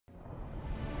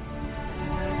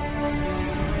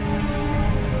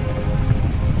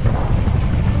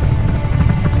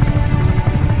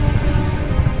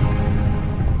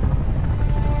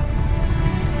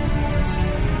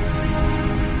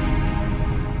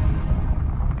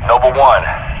Noe.Vah,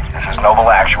 this is Noble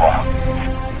Actual.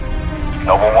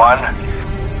 Noe.Vah,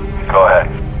 go ahead.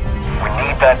 We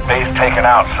need that base taken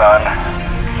out, son.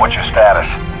 What's your status?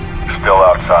 Still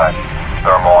outside.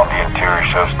 Thermal on the interior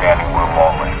shows standing room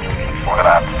only. We're gonna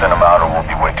have to thin them out or we'll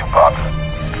be way too popular.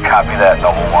 Copy that,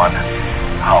 Noe.Vah.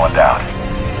 Holland out.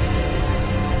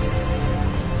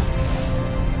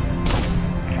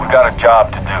 We got a job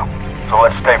to do, so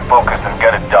let's stay focused and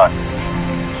get it done.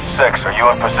 6, are you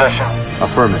in position?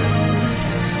 Affirmative.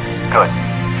 Good.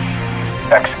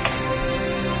 Execute.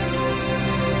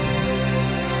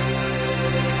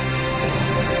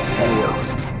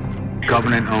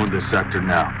 Covenant owned this sector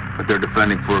now, but they're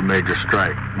defending for a major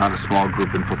strike, not a small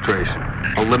group infiltration.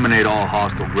 Eliminate all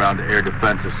hostile ground-to-air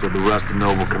defenses so the rest of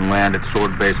Noble can land at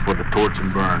Sword Base for the torch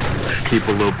and burn. Keep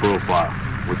a low profile.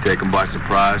 If we take them by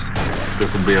surprise,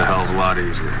 this will be a hell of a lot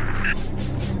easier.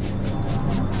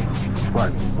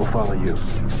 Spartan, we'll follow you.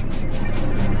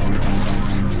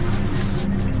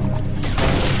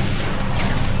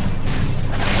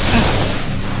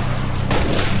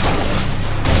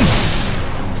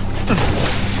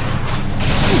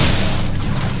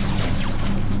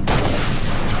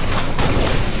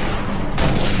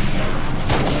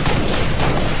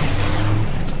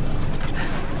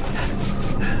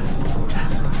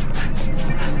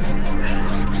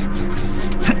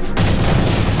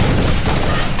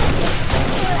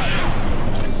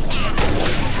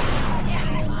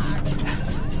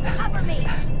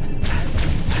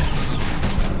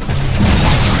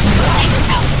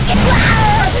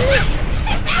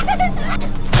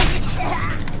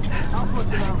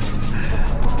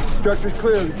 Structure's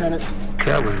clear, Lieutenant.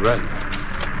 Cal was right.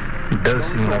 It does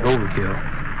seem like overkill.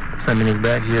 Sending us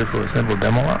back here for a simple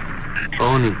demo op?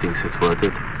 Only thinks it's worth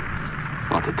it.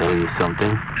 Want to tell you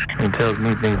something? He tells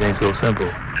me things ain't so simple.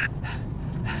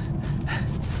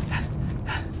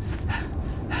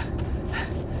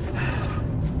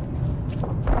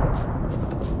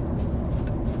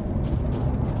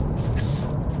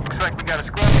 Looks like we got a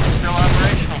squad that's still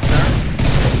operational, sir.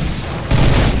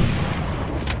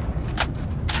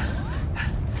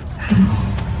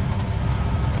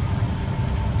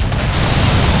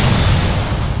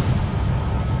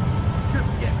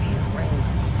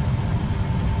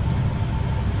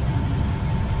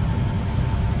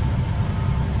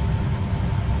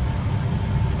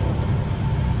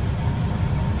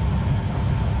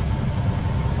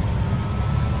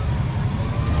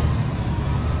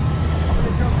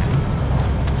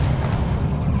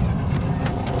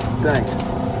 Thanks.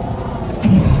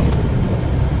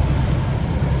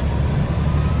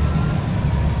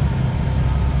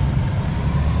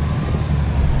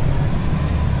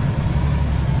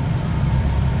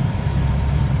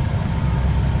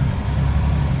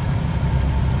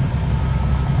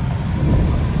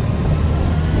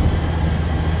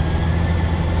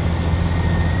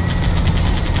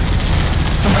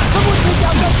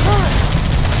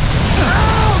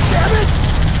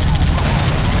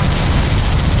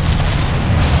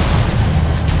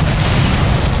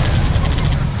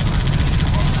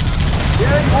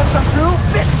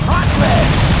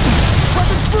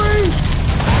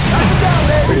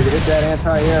 Ready to hit that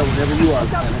anti-air whenever you are,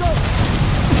 Lieutenant.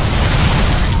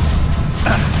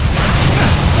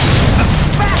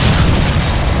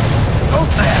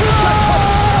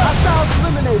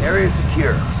 Area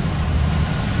secure.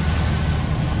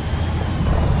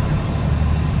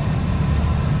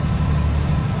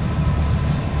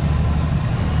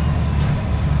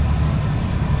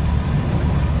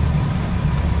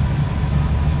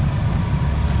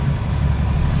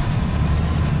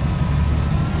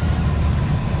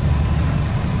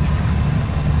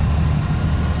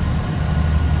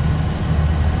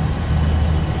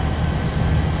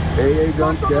 AA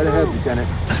guns dead ahead, Lieutenant.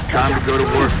 Time to go to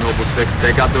work, Noble 6.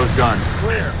 Take out those guns.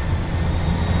 Clear.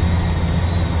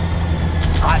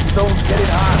 Hot zone's getting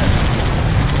hotter.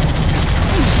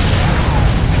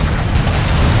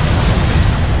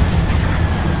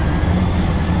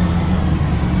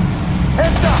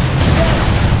 Heads up!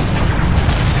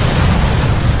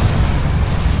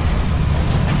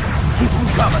 Keep them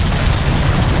coming.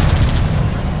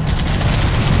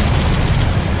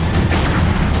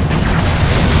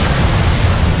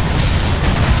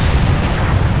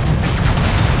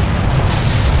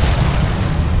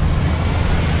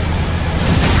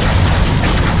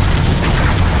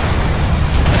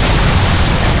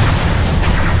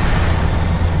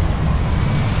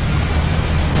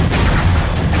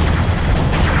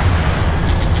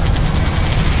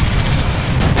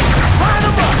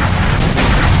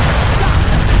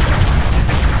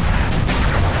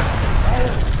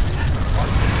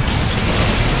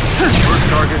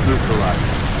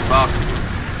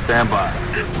 Stand by.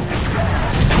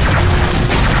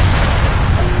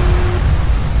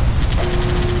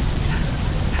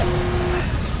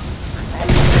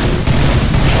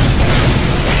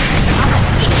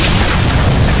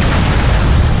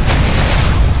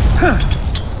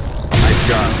 Nice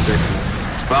job,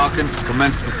 6. Falcons,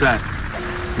 commence descent.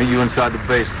 Meet you inside the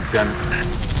base, Lieutenant.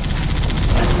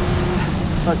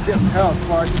 Let's get some house,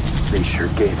 Sparky. They sure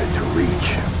gave it to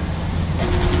Reach.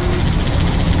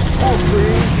 Oh,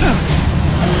 please.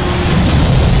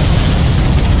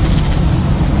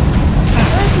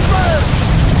 Anti-fire!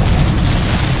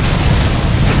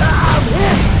 I'm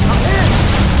hit! I'm hit!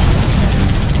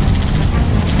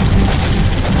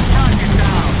 Target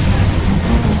down.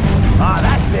 Ah,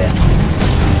 that's it.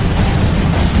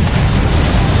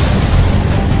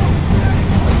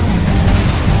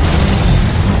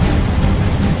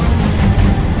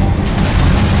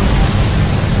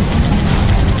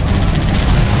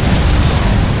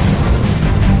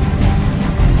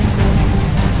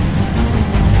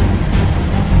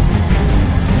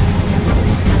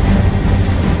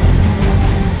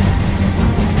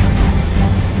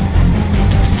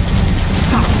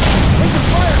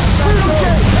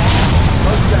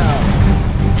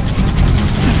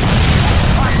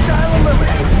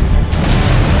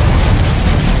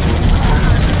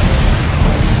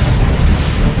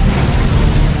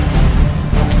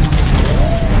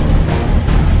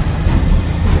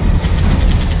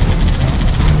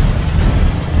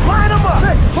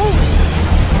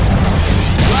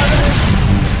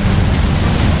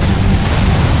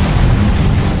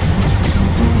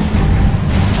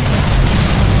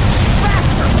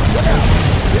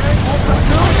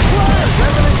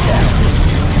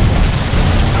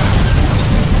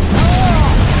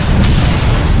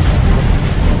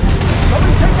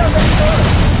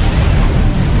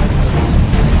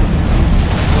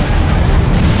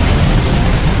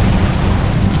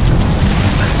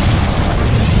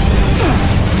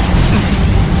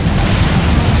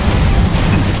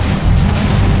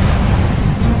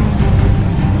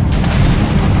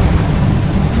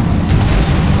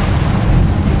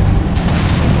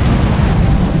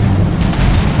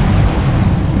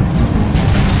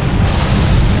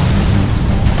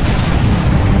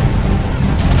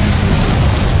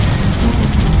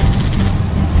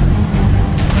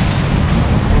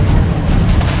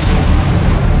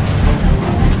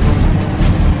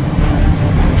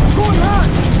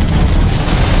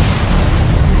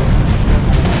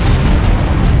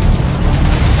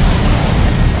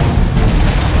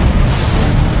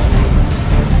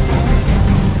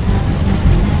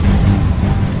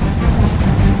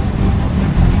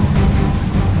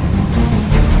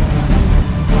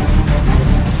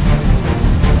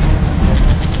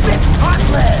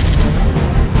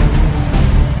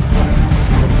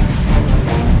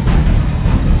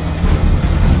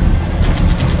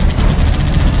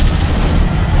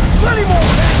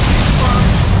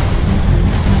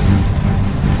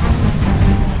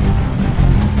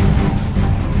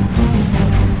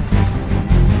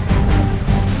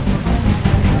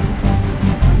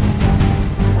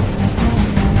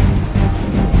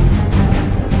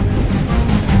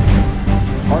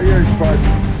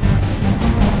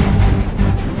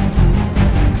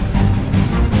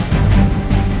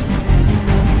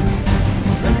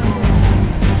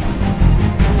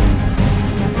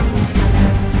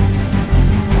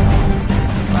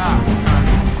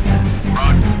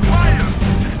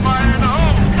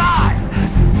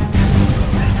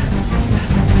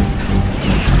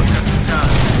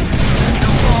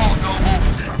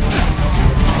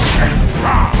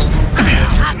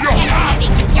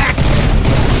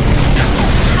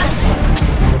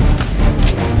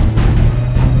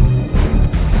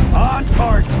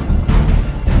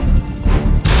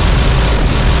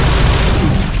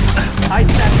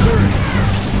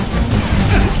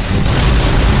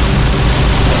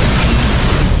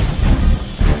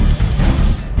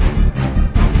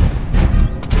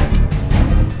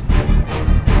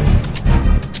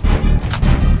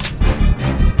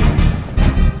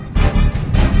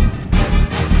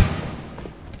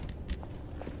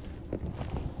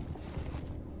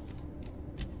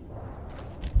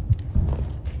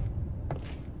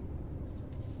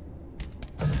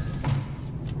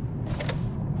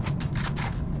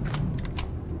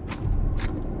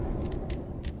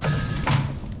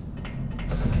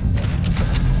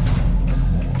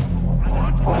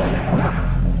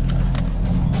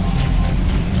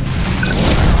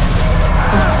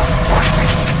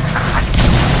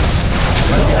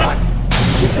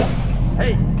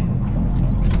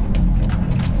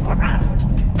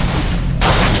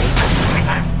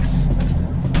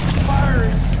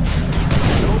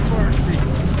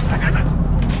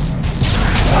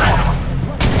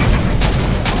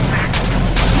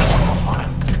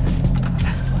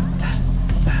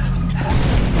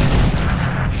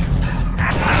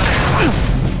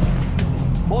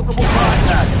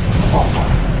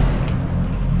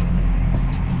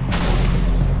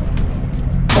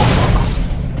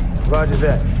 Roger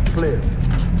that. Clear.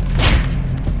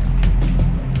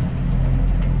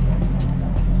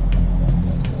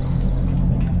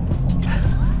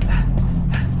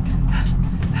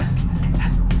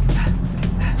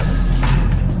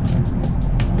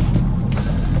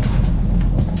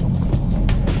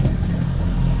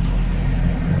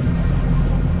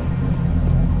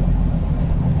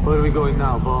 Where are we going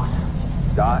now, boss?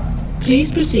 Dot.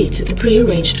 Please proceed to the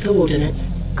pre-arranged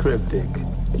coordinates. Cryptic.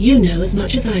 You know as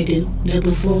much as I do,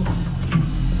 Noe.Vah.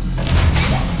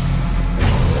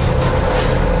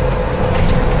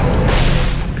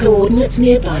 Coordinates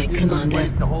nearby, Commander.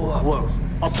 Close.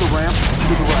 Up the ramp,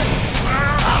 to the right.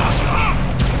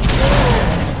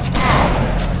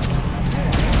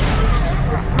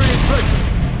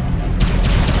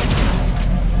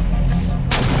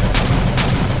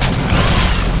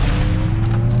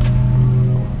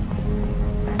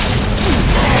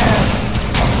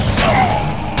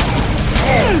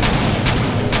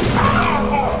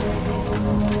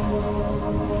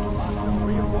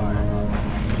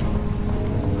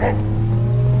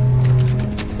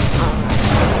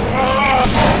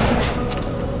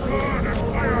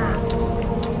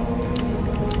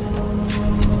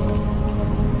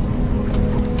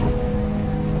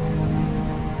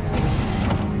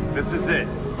 This is it.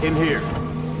 In here.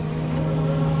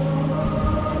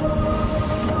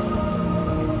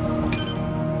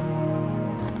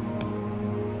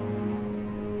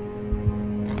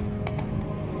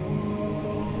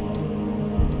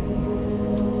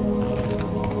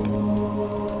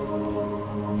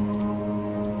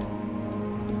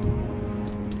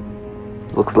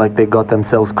 Looks like they got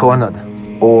themselves cornered.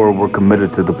 Or we're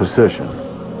committed to the position.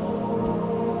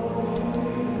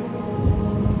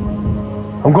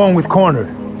 I'm going with cornered.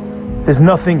 There's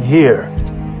nothing here.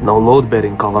 No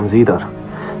load-bearing columns either.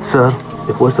 Sir,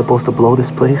 if we're supposed to blow this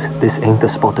place, this ain't the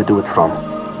spot to do it from.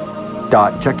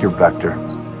 Dot, check your vector.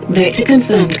 Vector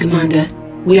confirmed, Commander.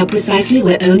 We are precisely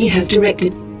where Oni has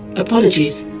directed.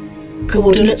 Apologies.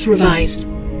 Coordinates revised.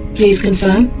 Please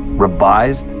confirm?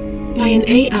 Revised? By an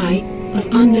AI of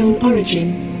unknown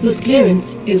origin, whose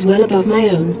clearance is well above my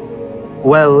own.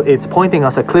 Well, it's pointing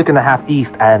us a click and a half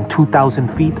east and 2,000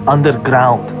 feet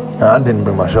underground. I didn't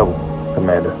bring my shovel,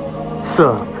 Commander.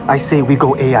 Sir, I say we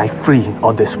go AI free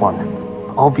on this one.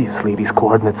 Obviously, these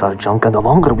coordinates are junk, and the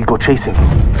longer we go chasing.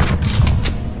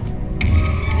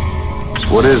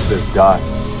 What is this, Dot?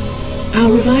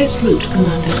 Our revised route,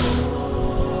 Commander.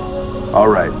 All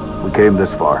right, we came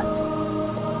this far.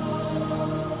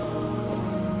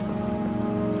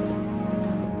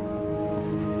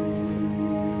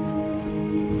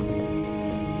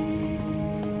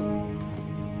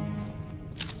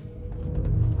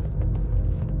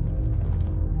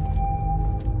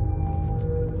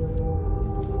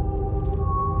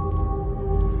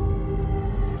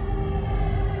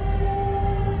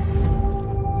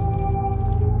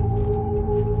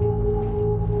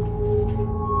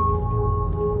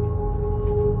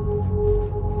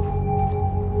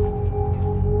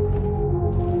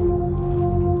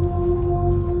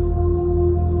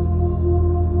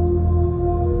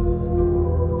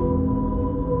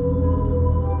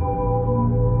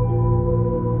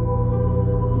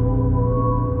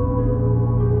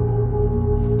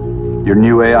 Your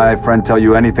new AI friend tell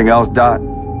you anything else, Dot?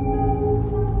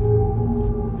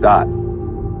 Dot.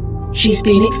 She's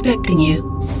been expecting you.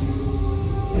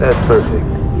 That's perfect.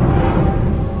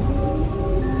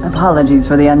 Apologies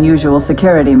for the unusual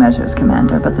security measures,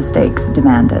 Commander, but the stakes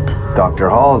demand it. Dr.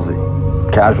 Halsey.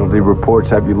 Casualty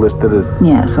reports have you listed as...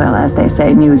 Yes, well, as they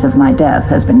say, news of my death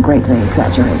has been greatly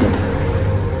exaggerated.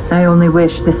 I only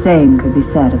wish the same could be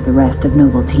said of the rest of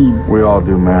Noble Team. We all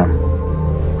do, ma'am.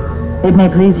 It may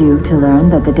please you to learn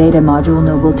that the data module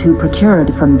Noble-2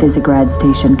 procured from Visegrad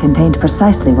Station contained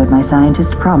precisely what my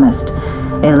scientist promised.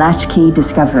 A latchkey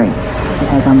discovery. It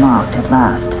has unlocked, at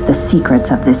last, the secrets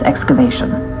of this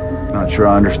excavation. Not sure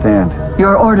I understand.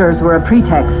 Your orders were a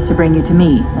pretext to bring you to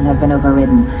me, and have been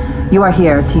overridden. You are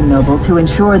here, Team Noble, to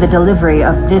ensure the delivery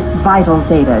of this vital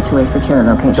data to a secure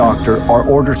location. Doctor, our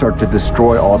orders are to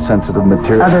destroy all sensitive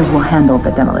material. Others will handle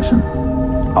the demolition.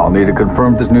 I'll need to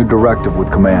confirm this new directive with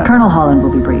Command. Colonel Holland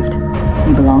will be briefed.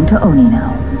 You belong to Oni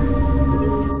now.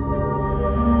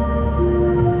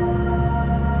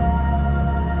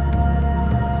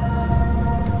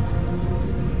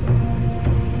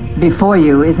 Before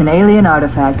you is an alien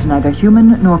artifact neither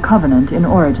human nor Covenant in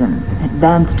origin,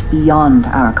 advanced beyond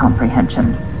our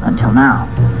comprehension, until now.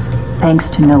 Thanks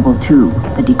to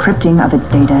Noble-2, the decrypting of its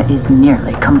data is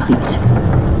nearly complete.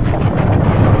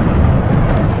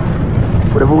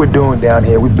 Whatever we're doing down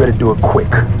here, we better do it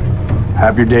quick.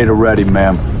 Have your data ready,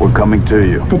 ma'am. We're coming to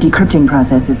you. The decrypting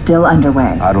process is still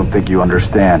underway. I don't think you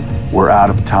understand. We're out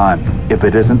of time. If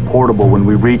it isn't portable when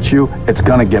we reach you, it's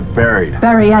gonna get buried.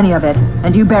 Bury any of it,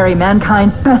 and you bury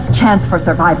mankind's best chance for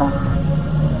survival.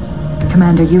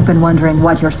 Commander, you've been wondering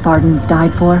what your Spartans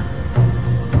died for?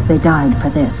 They died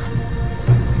for this.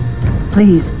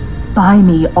 Please, buy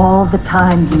me all the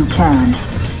time you can.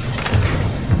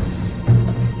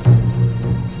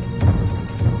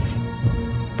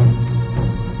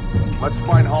 Let's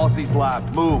find Halsey's lab.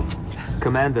 Move.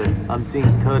 Commander, I'm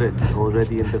seeing turrets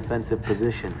already in defensive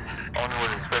positions. Only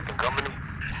was expecting company?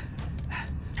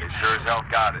 You sure as hell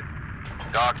got it.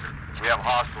 Doctor, we have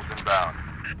hostiles inbound.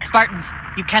 Spartans,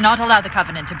 you cannot allow the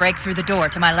Covenant to break through the door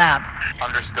to my lab.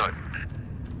 Understood.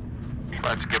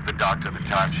 Let's give the doctor the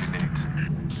time she needs.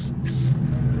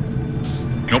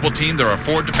 Noble team, there are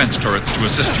 4 defense turrets to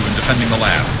assist you in defending the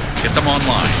lab. Get them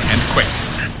online, and quick.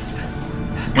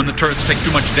 When the turrets take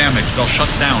too much damage, they'll shut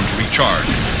down to recharge.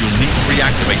 You'll need to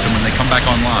reactivate them when they come back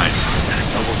online.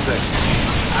 Double 6.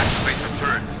 Activate the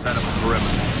turret to set up a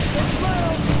perimeter.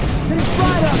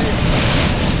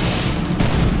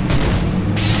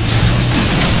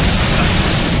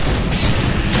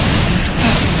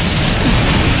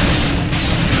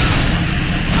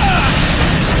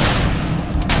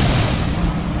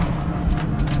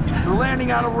 They're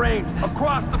landing out of range,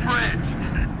 across the bridge.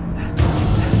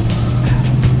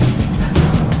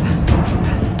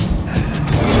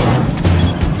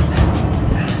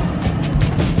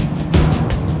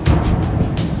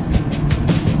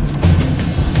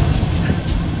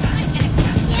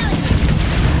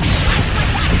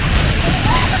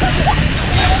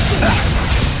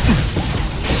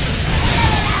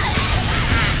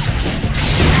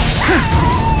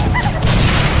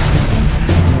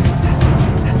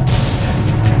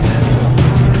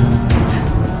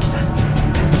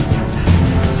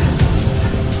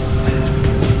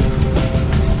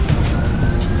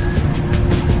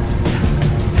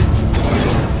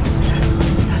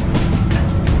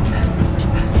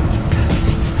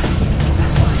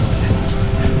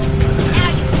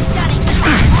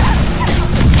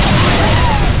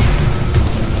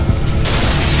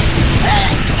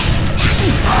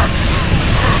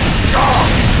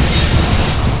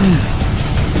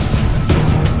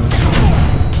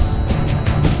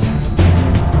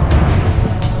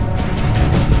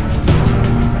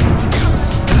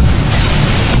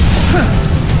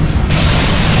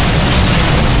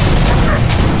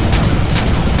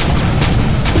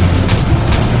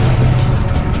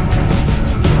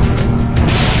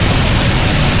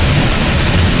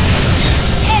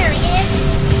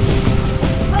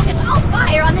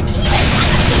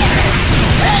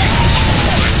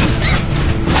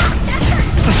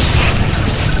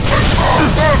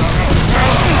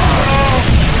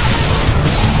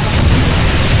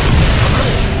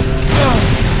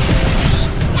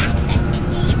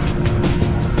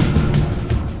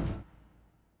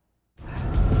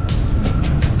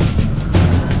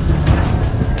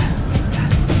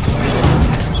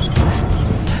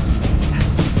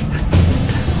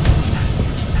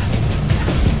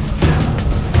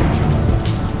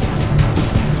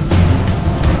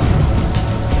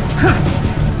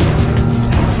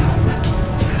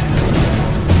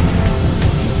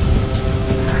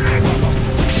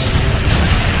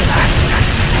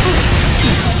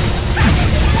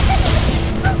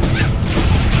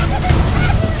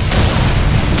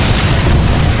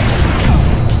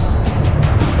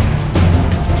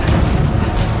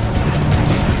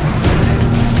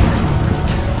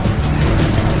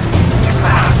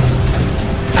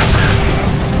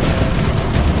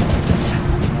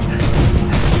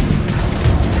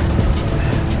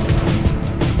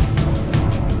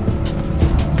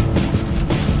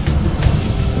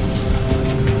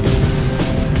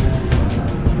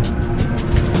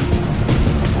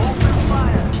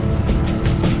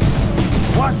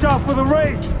 For the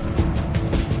raid!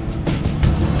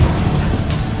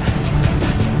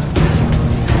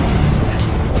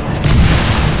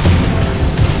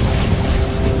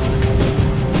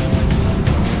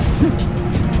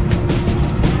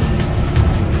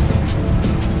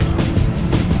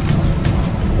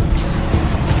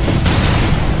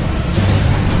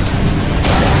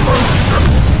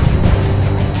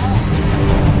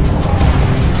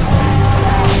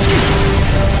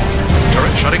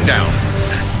 Turret shutting down.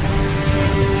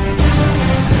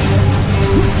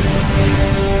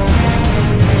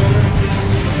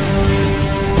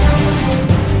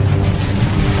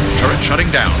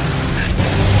 Shutting down.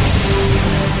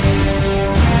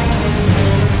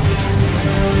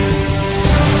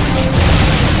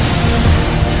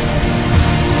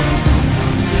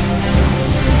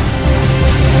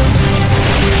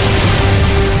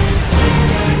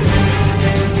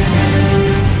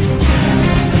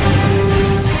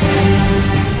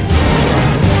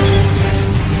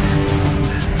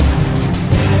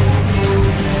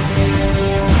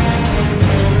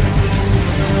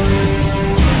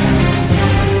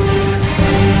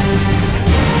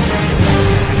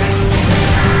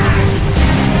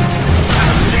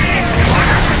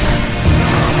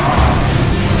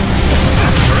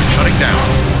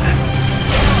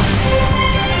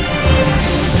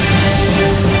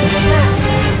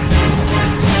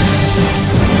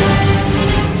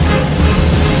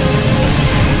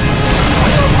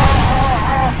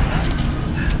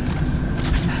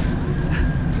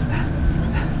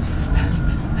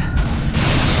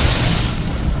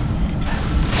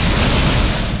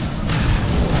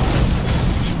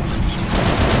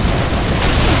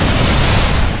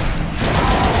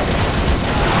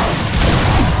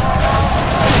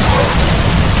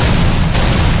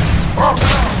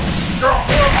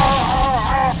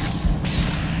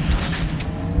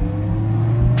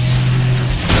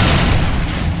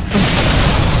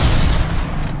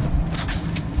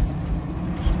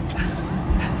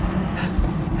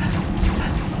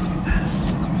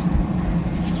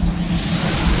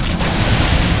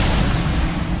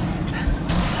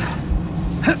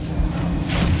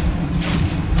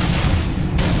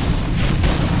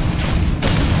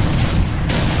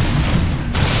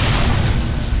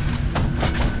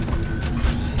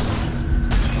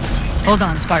 Hold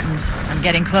on, Spartans. I'm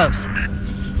getting close.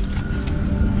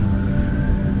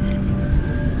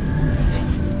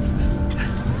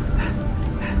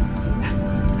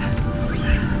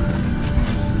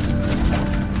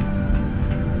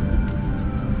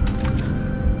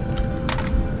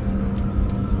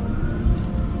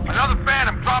 Another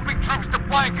Phantom dropping troops to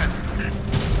flank us.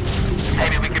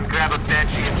 Maybe we can grab a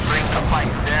Banshee and bring the fight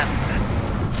to them.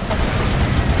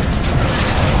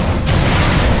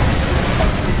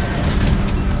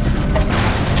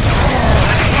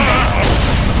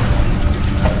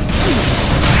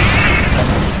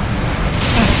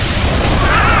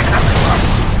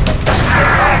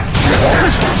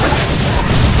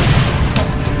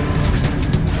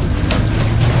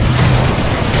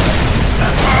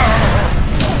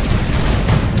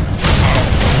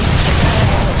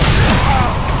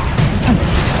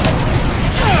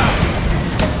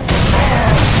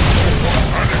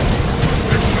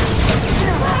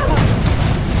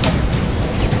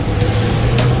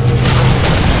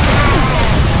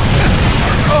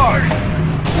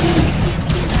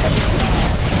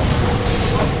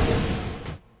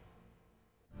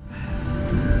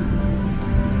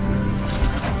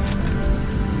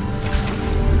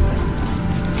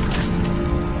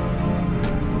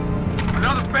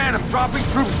 Dropping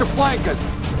troops to flank us.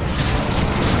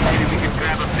 Maybe we can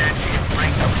grab a Banshee and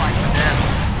bring the fight to them.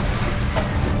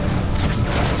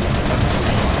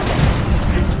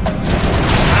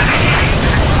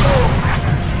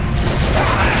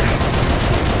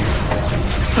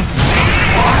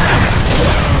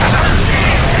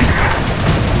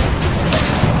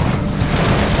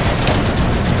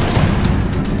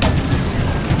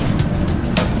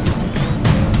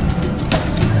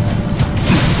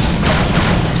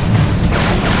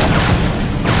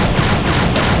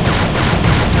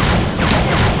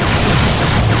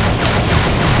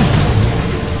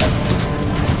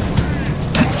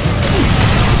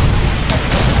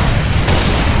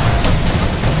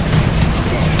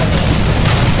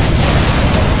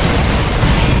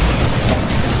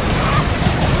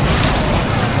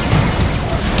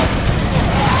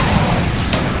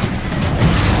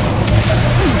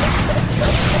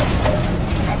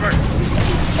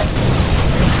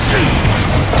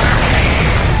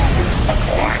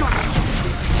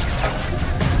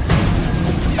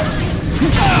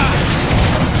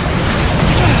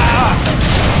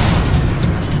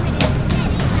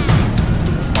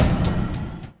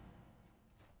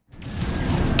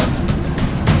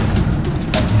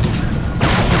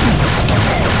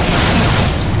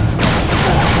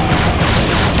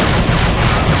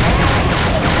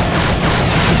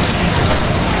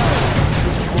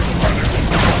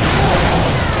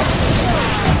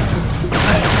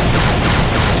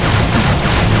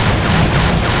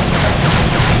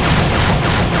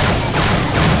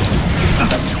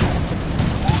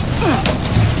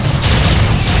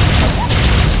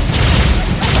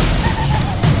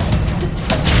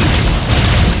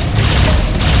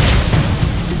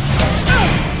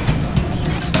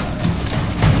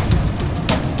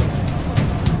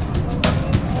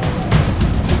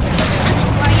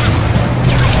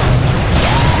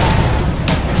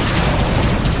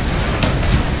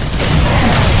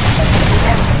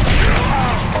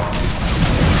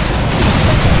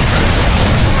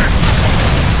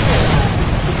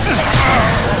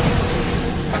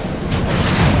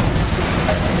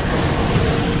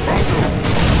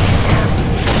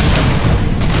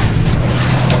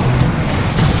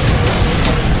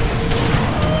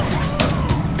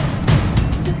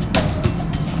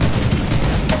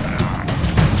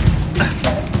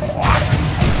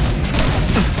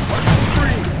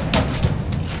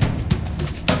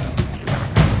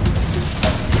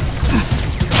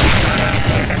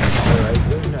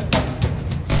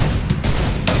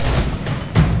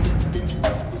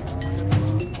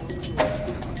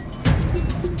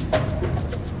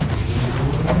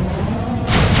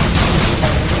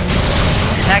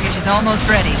 Almost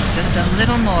ready. Just a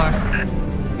little more.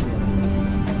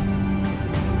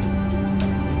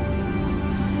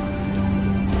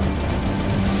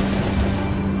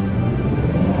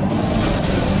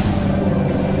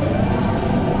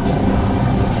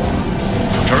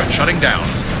 Turret shutting down.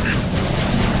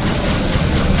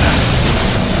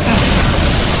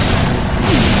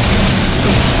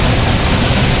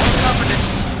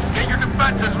 Get your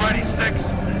defenses ready,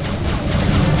 6.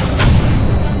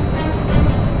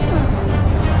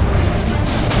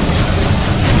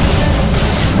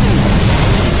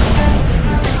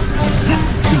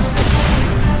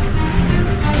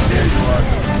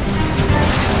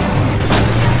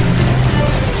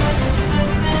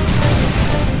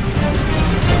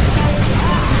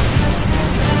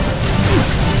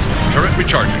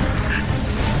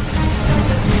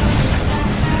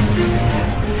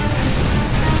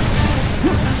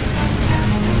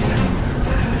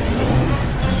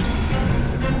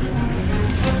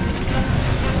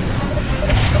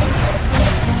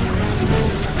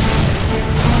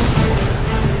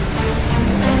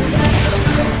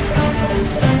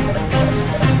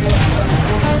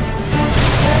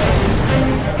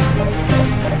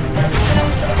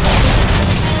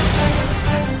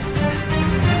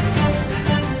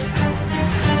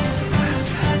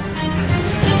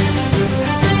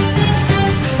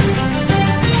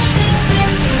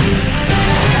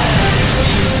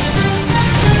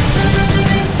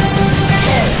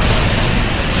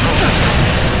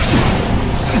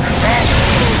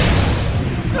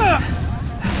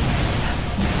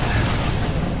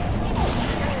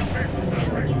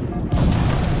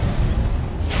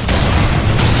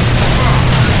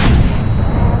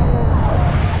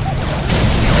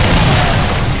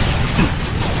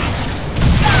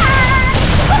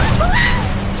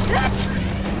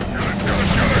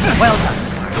 Well done,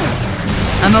 Sparks.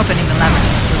 I'm opening the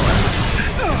laboratory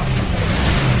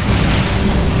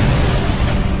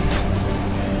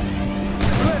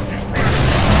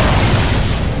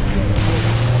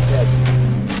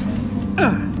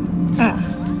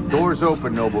door. Doors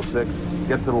open, Noble 6.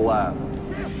 Get to the lab.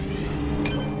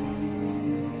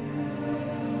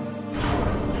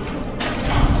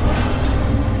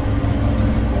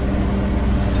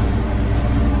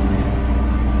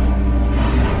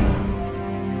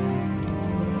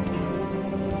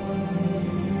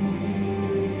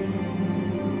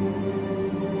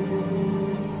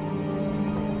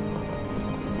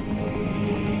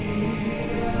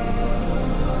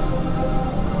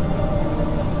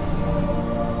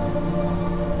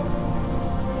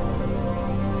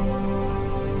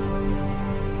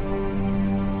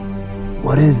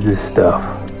 What is this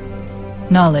stuff?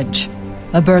 Knowledge.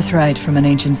 A birthright from an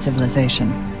ancient civilization.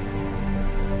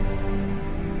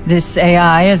 This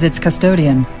AI is its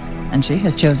custodian, and she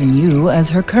has chosen you as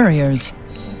her couriers.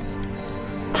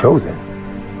 Chosen?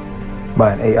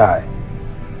 By an AI?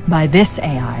 By this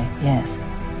AI, yes.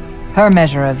 Her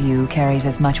measure of you carries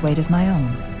as much weight as my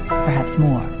own, perhaps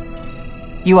more.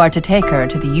 You are to take her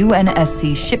to the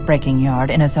UNSC shipbreaking yard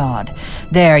in Azad.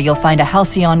 There, you'll find a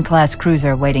Halcyon-class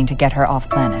cruiser waiting to get her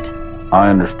off-planet. I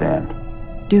understand.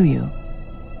 Do you?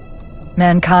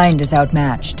 Mankind is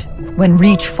outmatched. When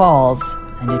Reach falls,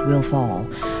 and it will fall,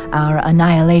 our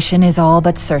annihilation is all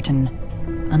but certain.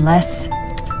 Unless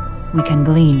we can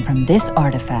glean from this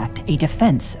artifact a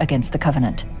defense against the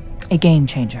Covenant. A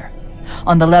game-changer.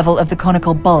 On the level of the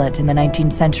conical bullet in the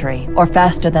 19th century, or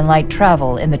faster-than-light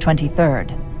travel in the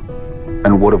 23rd.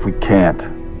 And what if we can't?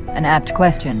 An apt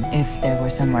question, if there were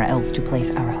somewhere else to place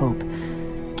our hope.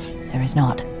 There is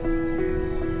not.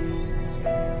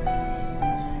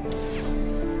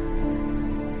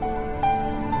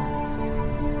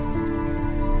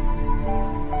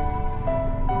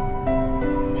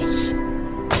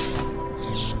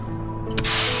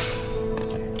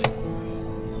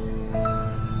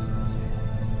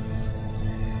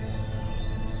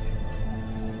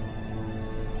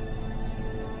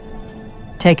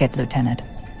 Take it, Lieutenant.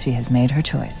 She has made her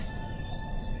choice.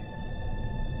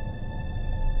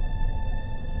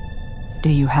 Do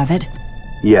you have it?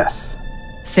 Yes.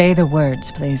 Say the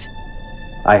words, please.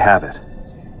 I have it.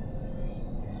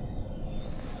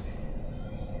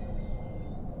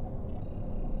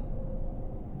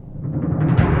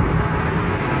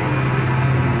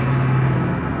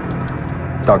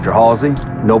 Dr. Halsey,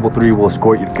 Noble 3 will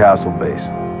escort you to Castle Base.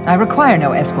 I require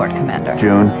no escort, Commander.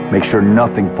 June, make sure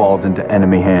nothing falls into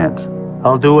enemy hands.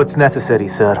 I'll do what's necessary,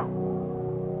 sir.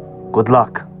 Good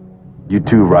luck. You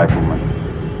too, Rifleman.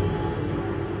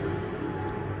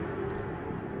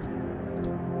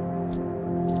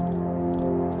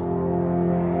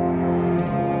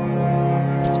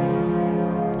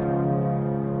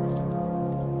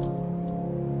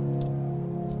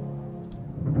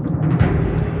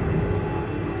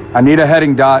 I need a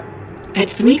heading, Dot.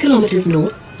 At 3 kilometers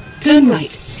north, turn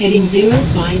right, heading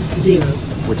 050.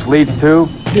 Which leads to?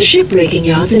 The shipbreaking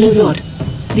yards in Azad.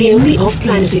 The only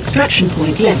off-planet extraction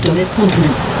point left on this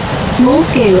continent.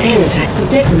 Small-scale air attacks have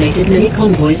decimated many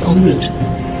convoys en route.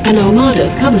 An armada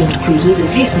of Covenant cruisers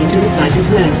is hastening to the site as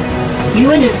well.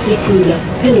 UNSC cruiser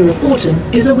Pillar of Autumn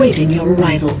is awaiting your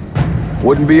arrival.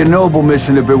 Wouldn't be a noble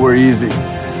mission if it were easy.